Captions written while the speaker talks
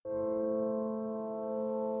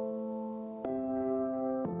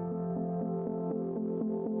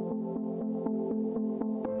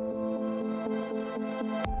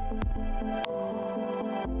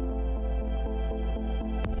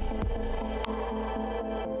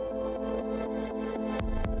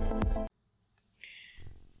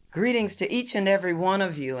Greetings to each and every one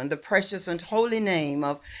of you in the precious and holy name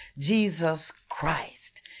of Jesus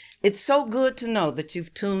Christ. It's so good to know that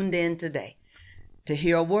you've tuned in today to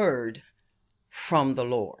hear a word from the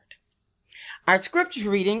Lord. Our scripture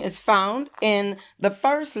reading is found in the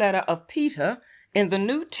first letter of Peter in the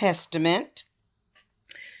New Testament,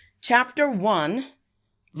 chapter 1,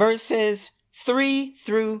 verses 3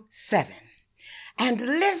 through 7. And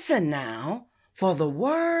listen now for the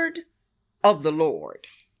word of the Lord.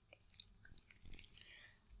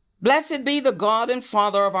 Blessed be the God and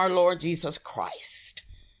Father of our Lord Jesus Christ.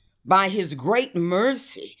 By his great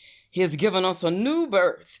mercy, he has given us a new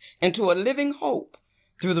birth into a living hope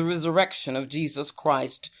through the resurrection of Jesus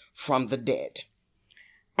Christ from the dead,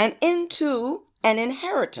 and into an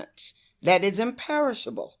inheritance that is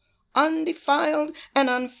imperishable, undefiled,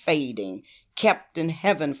 and unfading, kept in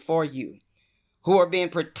heaven for you, who are being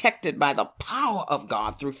protected by the power of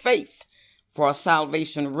God through faith for a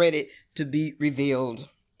salvation ready to be revealed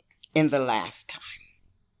in the last time.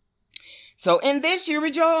 So in this you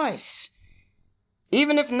rejoice,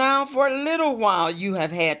 even if now for a little while you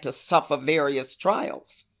have had to suffer various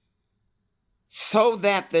trials, so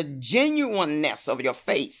that the genuineness of your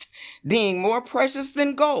faith, being more precious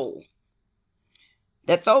than gold,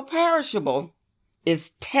 that though perishable,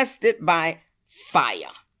 is tested by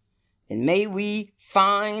fire. And may we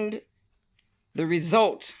find the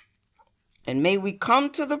result, and may we come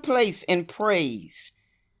to the place in praise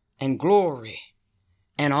and glory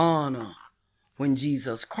and honor when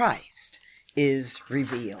Jesus Christ is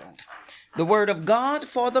revealed. The word of God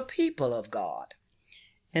for the people of God.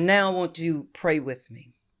 And now won't you pray with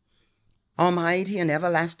me? Almighty and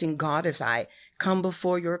everlasting God, as I come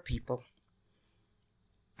before your people,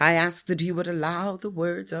 I ask that you would allow the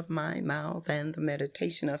words of my mouth and the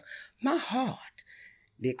meditation of my heart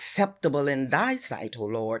be acceptable in thy sight, O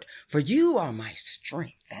Lord, for you are my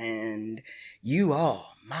strength and you are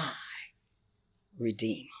my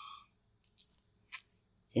Redeemer.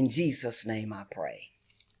 In Jesus' name I pray.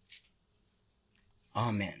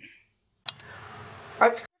 Amen.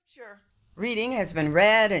 Our scripture reading has been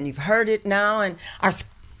read and you've heard it now, and our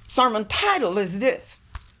sermon title is this: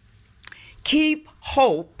 Keep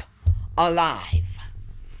Hope Alive.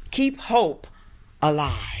 Keep hope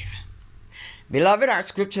alive. Beloved, our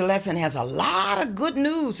scripture lesson has a lot of good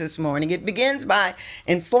news this morning. It begins by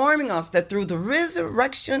informing us that through the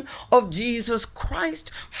resurrection of Jesus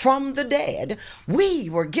Christ from the dead, we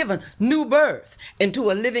were given new birth into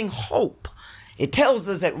a living hope. It tells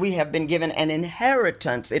us that we have been given an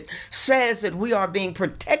inheritance. It says that we are being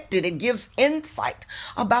protected. It gives insight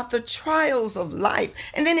about the trials of life.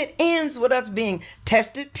 And then it ends with us being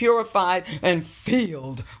tested, purified, and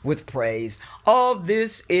filled with praise. All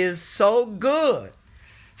this is so good.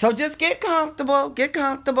 So just get comfortable,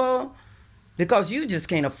 because you just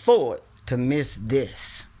can't afford to miss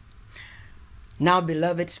this. Now,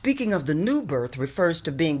 beloved, speaking of the new birth refers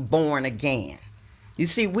to being born again. You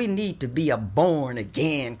see, we need to be a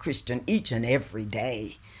born-again Christian each and every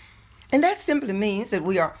day. And that simply means that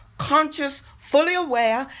we are conscious, fully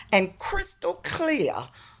aware, and crystal clear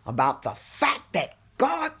about the fact that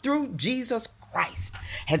God, through Jesus Christ,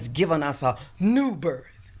 has given us a new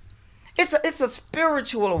birth. It's a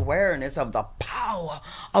spiritual awareness of the power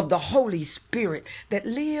of the Holy Spirit that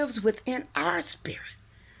lives within our spirit.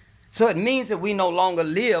 So it means that we no longer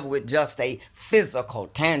live with just a physical,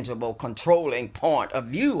 tangible, controlling point of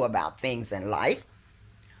view about things in life.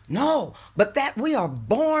 No, but that we are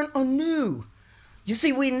born anew. You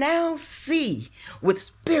see, we now see with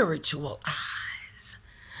spiritual eyes.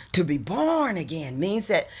 To be born again means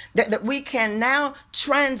that we can now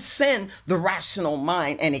transcend the rational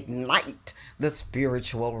mind and ignite the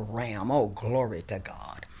spiritual realm. Oh, glory to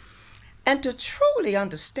God. And to truly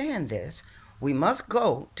understand this, we must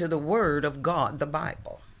go to the Word of God, the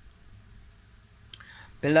Bible.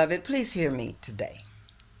 Beloved, please hear me today.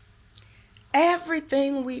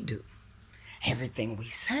 Everything we do, everything we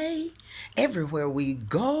say, everywhere we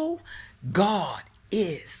go, God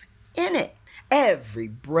is in it. Every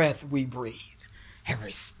breath we breathe,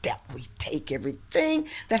 every step we take, everything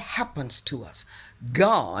that happens to us,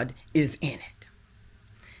 God is in it.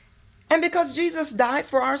 And because Jesus died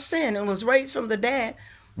for our sin and was raised from the dead,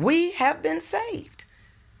 we have been saved.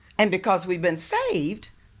 And because we've been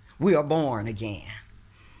saved, we are born again.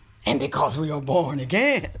 And because we are born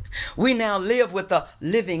again, we now live with a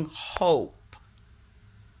living hope.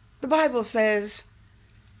 The Bible says,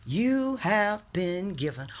 you have been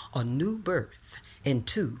given a new birth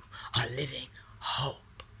into a living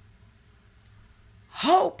hope.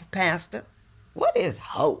 Hope, Pastor. What is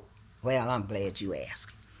hope? Well, I'm glad you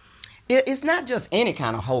asked. It's not just any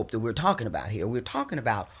kind of hope that we're talking about here. We're talking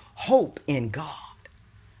about hope in God.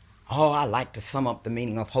 Oh, I like to sum up the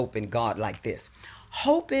meaning of hope in God like this.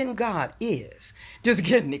 Hope in God is just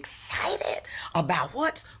getting excited about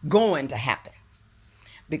what's going to happen.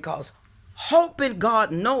 Because hope in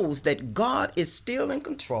God knows that God is still in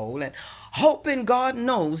control, and hope in God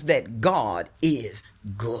knows that God is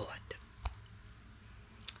good.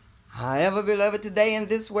 However, beloved, today in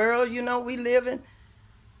this world, we live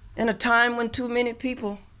in a time when too many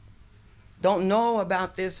people don't know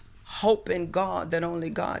about this hope in God that only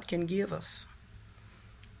God can give us.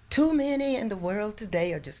 Too many in the world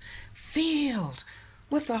today are just filled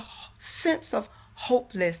with a sense of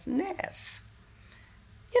hopelessness.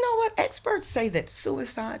 You know what? Experts say that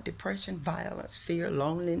suicide, depression, violence, fear,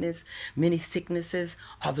 loneliness, many sicknesses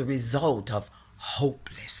are the result of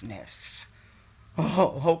hopelessness.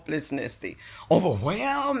 Oh, hopelessness, the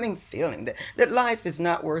overwhelming feeling that life is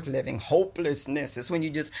not worth living. Hopelessness is when you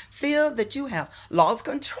just feel that you have lost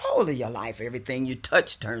control of your life. Everything you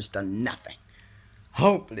touch turns to nothing.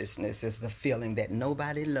 Hopelessness is the feeling that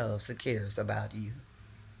nobody loves or cares about you.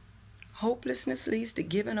 Hopelessness leads to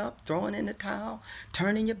giving up, throwing in the towel,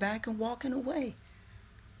 turning your back and walking away.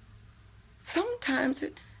 Sometimes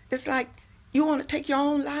it's like you want to take your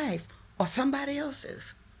own life or somebody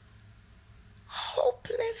else's.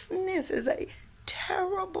 Hopelessness is a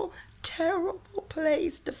terrible, terrible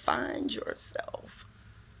place to find yourself.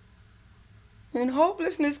 And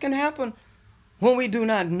hopelessness can happen when we do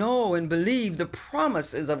not know and believe the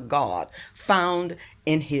promises of God found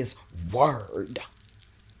in His Word.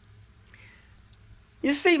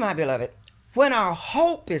 You see, my beloved, when our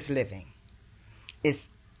hope is living, it's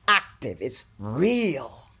active, it's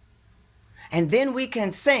real. And then we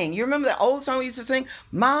can sing. You remember that old song we used to sing?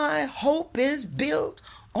 My hope is built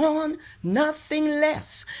on nothing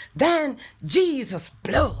less than Jesus'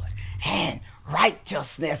 blood and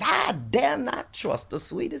righteousness. I dare not trust the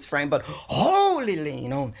sweetest frame, but wholly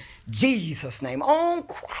lean on Jesus' name, on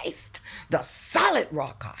Christ, the solid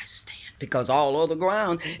rock I stand. Because all other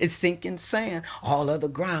ground is sinking sand. All other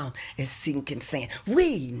ground is sinking sand.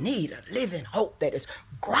 We need a living hope that is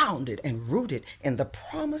grounded and rooted in the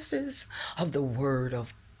promises of the Word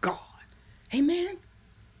of God. Amen?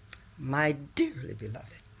 My dearly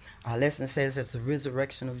beloved, our lesson says that the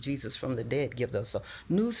resurrection of Jesus from the dead gives us a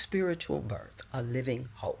new spiritual birth, a living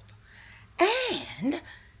hope. And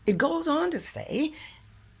it goes on to say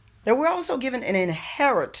that we're also given an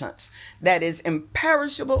inheritance that is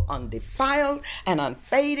imperishable, undefiled, and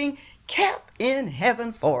unfading, kept in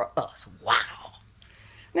heaven for us. Wow.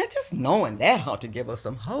 Now, just knowing that ought to give us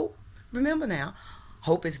some hope. Remember now,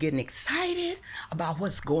 hope is getting excited about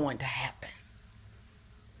what's going to happen.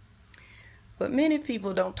 But many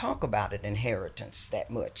people don't talk about an inheritance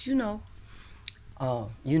that much. An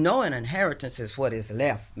inheritance is what is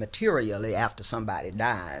left materially after somebody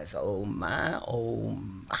dies. Oh my.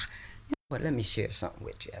 But let me share something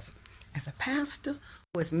with you. As a pastor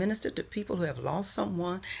who has ministered to people who have lost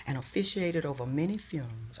someone and officiated over many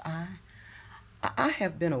funerals, I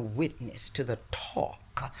have been a witness to the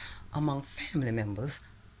talk among family members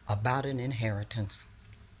about an inheritance.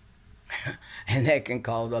 And that can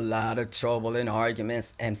cause a lot of trouble and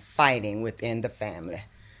arguments and fighting within the family.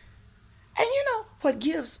 And what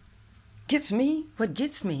gets me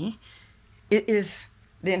is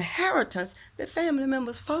the inheritance that family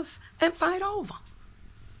members fuss and fight over.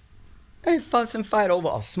 They fuss and fight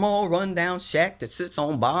over a small rundown shack that sits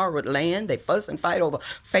on borrowed land. They fuss and fight over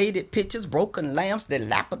faded pictures, broken lamps,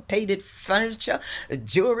 dilapidated furniture,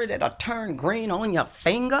 jewelry that'll turn green on your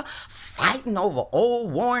finger, fighting over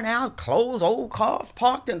old worn out clothes, old cars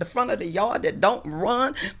parked in the front of the yard that don't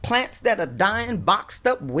run, plants that are dying, boxed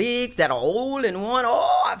up wigs that are old and worn.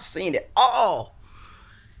 Oh, I've seen it all.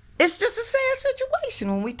 It's just a sad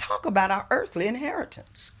situation when we talk about our earthly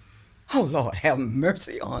inheritance. Oh, Lord, have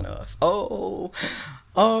mercy on us. Oh,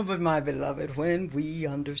 but my beloved, when we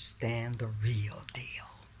understand the real deal,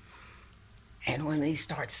 and when we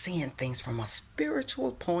start seeing things from a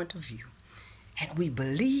spiritual point of view, and we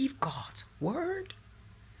believe God's word,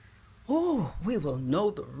 we will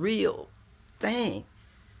know the real thing.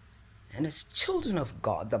 And as children of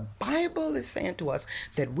God, the Bible is saying to us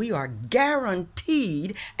that we are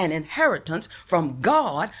guaranteed an inheritance from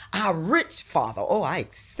God, our rich Father. Oh, I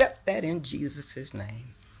accept that in Jesus'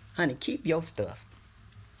 name. Honey, keep your stuff.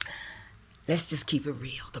 Let's just keep it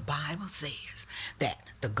real. The Bible says that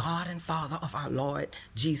the God and Father of our Lord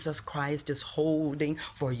Jesus Christ is holding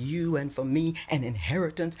for you and for me an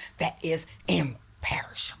inheritance that is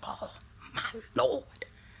imperishable. My Lord.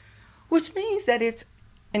 Which means that it's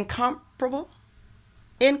incomparable,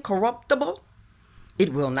 incorruptible,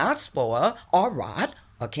 It will not spoil or rot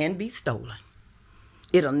or can be stolen.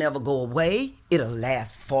 It'll never go away. It'll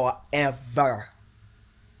last forever.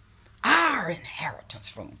 Our inheritance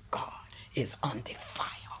from God is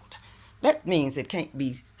undefiled. That means it can't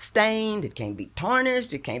be stained, it can't be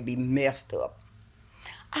tarnished, it can't be messed up.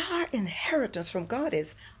 Our inheritance from God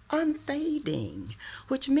is unfading,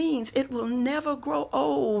 which means it will never grow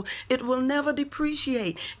old, it will never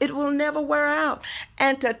depreciate, it will never wear out.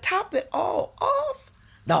 And to top it all off,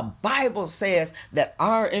 the Bible says that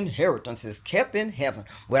our inheritance is kept in heaven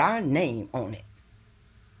with our name on it.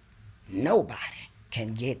 Nobody can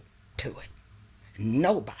get to it.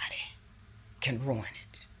 Nobody can ruin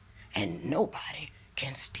it. And nobody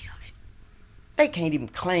can steal it. They can't even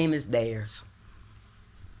claim it's theirs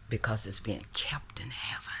because it's being kept in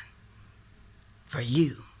heaven for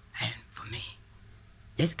you and for me.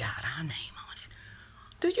 It's got our name on it.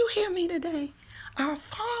 Do you hear me today? Our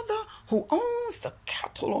Father who owns the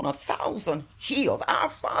cattle on 1,000 hills, our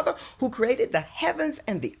Father who created the heavens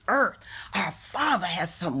and the earth, our Father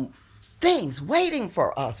has some things waiting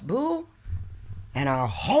for us, boo. And our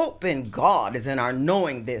hope in God is in our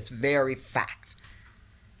knowing this very fact.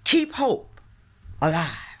 Keep hope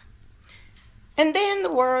alive. And then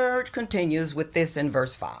the word continues with this in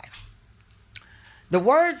verse 5. The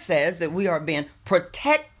word says that we are being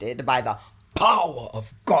protected by the power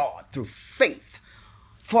of God through faith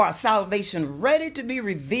for our salvation ready to be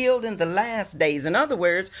revealed in the last days. In other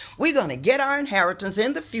words, we're going to get our inheritance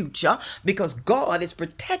in the future because God is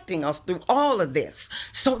protecting us through all of this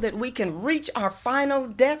so that we can reach our final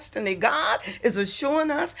destiny. God is assuring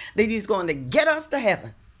us that he's going to get us to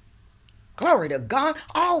heaven. Glory to God.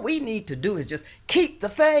 All we need to do is just keep the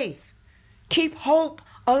faith, keep hope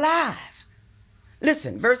alive.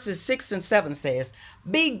 Listen, verses 6 and 7 says,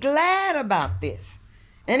 be glad about this.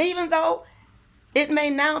 And even though it may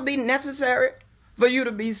now be necessary for you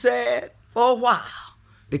to be sad for a while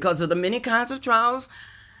because of the many kinds of trials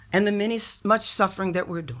and the much suffering that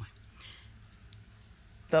we're doing.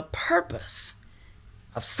 The purpose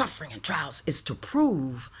of suffering and trials is to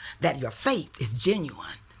prove that your faith is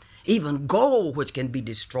genuine. Even gold, which can be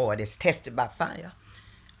destroyed, is tested by fire.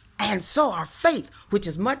 And so our faith, which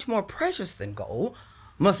is much more precious than gold,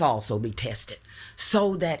 must also be tested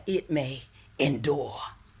so that it may endure.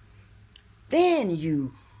 Then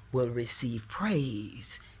you will receive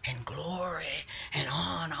praise and glory and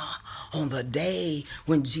honor on the day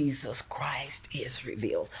when Jesus Christ is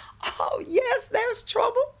revealed. Oh, yes, there's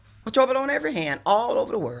trouble. Trouble on every hand, all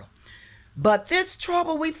over the world. But this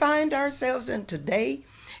trouble we find ourselves in today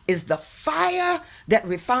is the fire that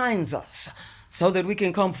refines us so that we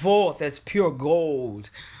can come forth as pure gold.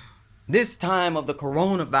 This time of the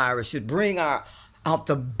coronavirus should bring out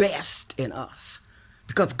the best in us.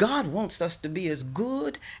 Because God wants us to be as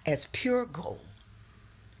good as pure gold.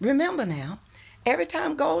 Remember now, every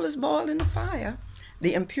time gold is boiled in the fire,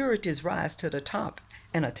 the impurities rise to the top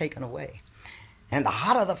and are taken away. And the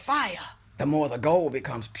hotter the fire, the more the gold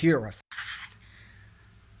becomes purified.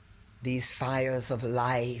 These fires of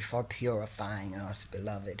life are purifying us,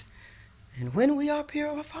 beloved. And when we are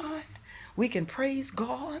purified, we can praise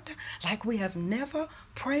God like we have never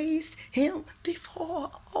praised him before.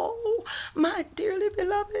 Oh, my dearly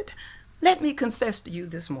beloved, let me confess to you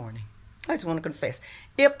this morning. I just want to confess.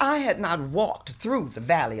 If I had not walked through the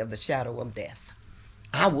valley of the shadow of death,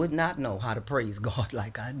 I would not know how to praise God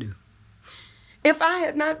like I do. If I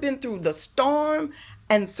had not been through the storm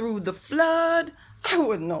and through the flood, I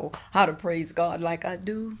wouldn't know how to praise God like I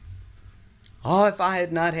do. Or if I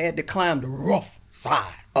had not had to climb the rough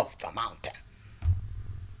side of the mountain,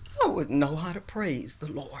 I wouldn't know how to praise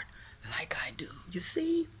the Lord like I do. You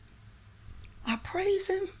see, I praise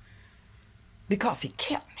him because he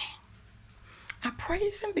kept me. I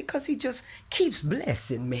praise him because he just keeps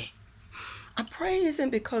blessing me. I praise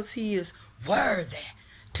him because he is worthy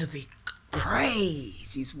to be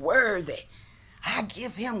praised. He's worthy. I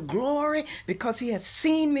give him glory because he has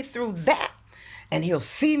seen me through that, and he'll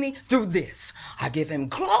see me through this. I give him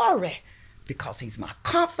glory because he's my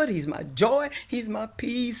comfort, he's my joy, he's my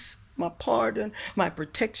peace, my pardon, my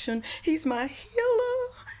protection. He's my healer.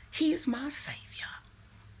 He's my savior.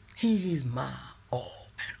 He's my all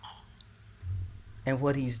and all. And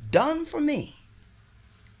what he's done for me,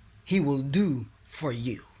 he will do for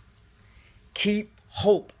you. Keep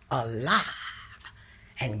hope alive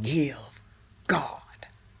and give God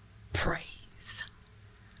praise.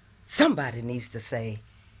 Somebody needs to say,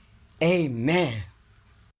 amen.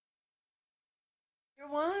 Dear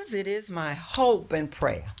ones, it is my hope and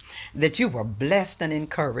prayer that you were blessed and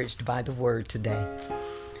encouraged by the word today.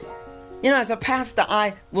 As a pastor,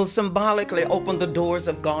 I will symbolically open the doors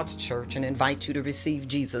of God's church and invite you to receive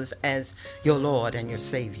Jesus as your Lord and your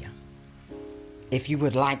Savior. If you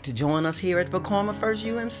would like to join us here at Pacoima First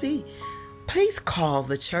UMC, please call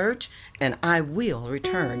the church and I will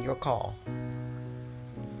return your call.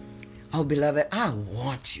 Oh, beloved, I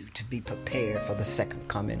want you to be prepared for the second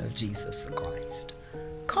coming of Jesus the Christ.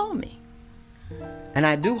 Call me. And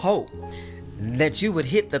I do hope that you would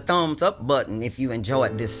hit the thumbs up button if you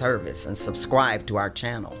enjoyed this service and subscribe to our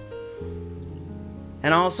channel.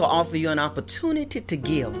 And also offer you an opportunity to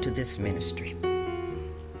give to this ministry.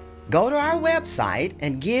 Go to our website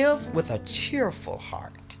and give with a cheerful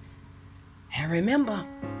heart. And remember,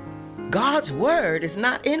 God's word is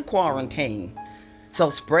not in quarantine.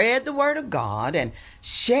 So spread the word of God and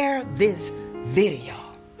share this video.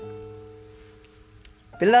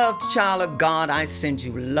 Beloved child of God, I send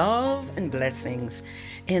you love and blessings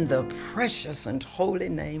in the precious and holy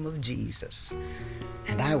name of Jesus.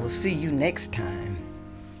 And I will see you next time.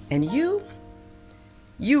 And you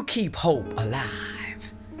keep hope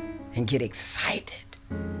alive and get excited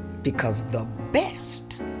because the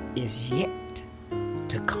best is yet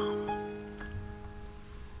to come.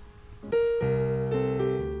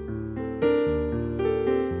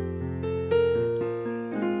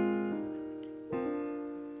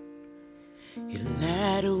 Your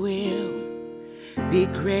latter will be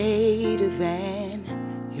greater than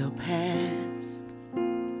your past.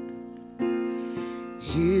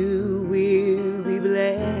 You will be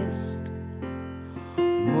blessed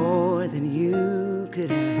more than you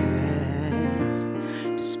could ask.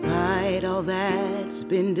 Despite all that's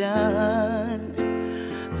been done,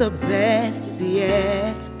 the best is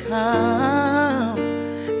yet to come,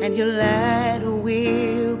 and your latter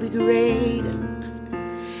will be greater.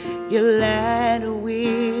 Your latter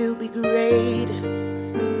will be greater.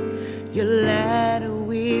 Your latter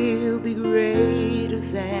will be greater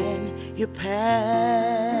than your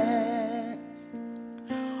past.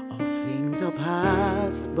 All things are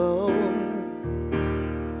possible.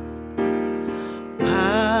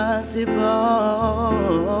 Possible.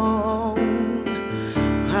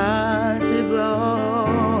 Possible.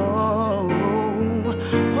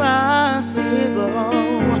 Possible.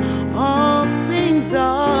 All things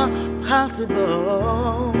are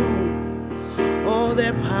possible. Oh,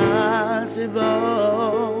 they're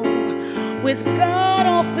possible. With God,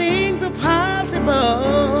 all things are possible.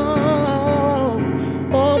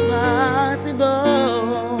 Oh,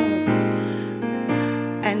 possible.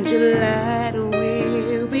 And your latter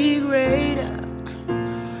will be greater.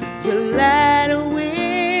 Your latter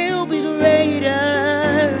will be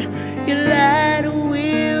greater. Your latter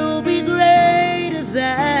will be greater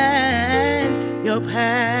than your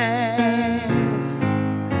past.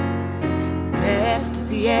 Best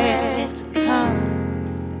is yet to come.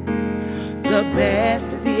 The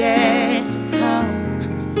best is yet to come.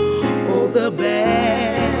 Oh, the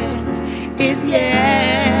best is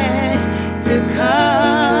yet to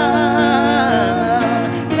come.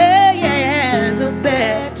 Yeah, yeah, the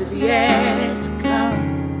best is yet to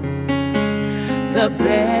come. The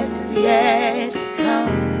best is yet to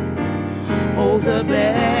come. Oh, the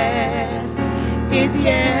best is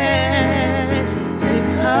yet to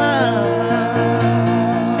come.